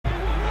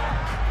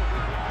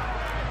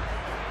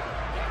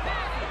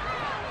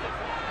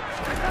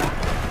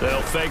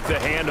They'll fake the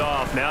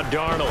handoff. Now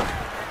Darnold.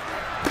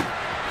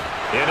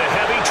 Into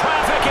heavy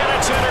traffic, and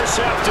it's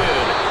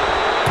intercepted.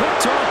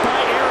 Picked off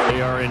by Aaron.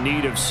 They are in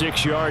need of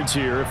 6 yards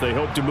here if they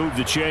hope to move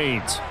the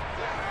chains.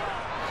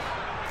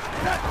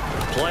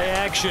 Play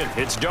action.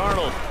 It's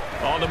Darnold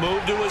on the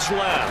move to his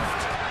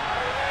left.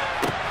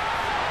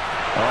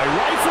 He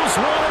rifles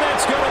one, and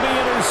that's going to be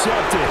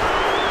intercepted.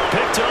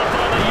 Picked up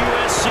by the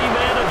USC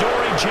man,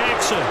 Adoree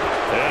Jackson.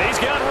 And he's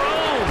got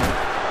room.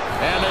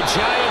 And the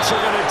Giants are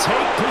going to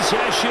take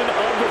possession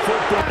of the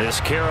football.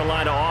 This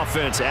Carolina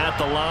offense at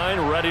the line,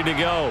 ready to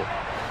go.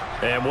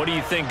 And what do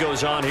you think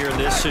goes on here in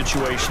this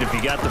situation? If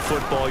you got the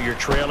football, you're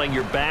trailing,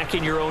 you're back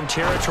in your own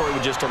territory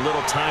with just a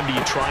little time. Do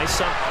you try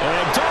something?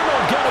 And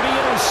Darnold going to be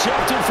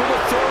intercepted for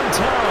the 3rd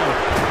time.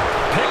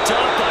 Picked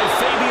up by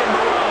Fabian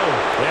Moreau.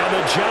 And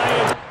the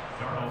Giants...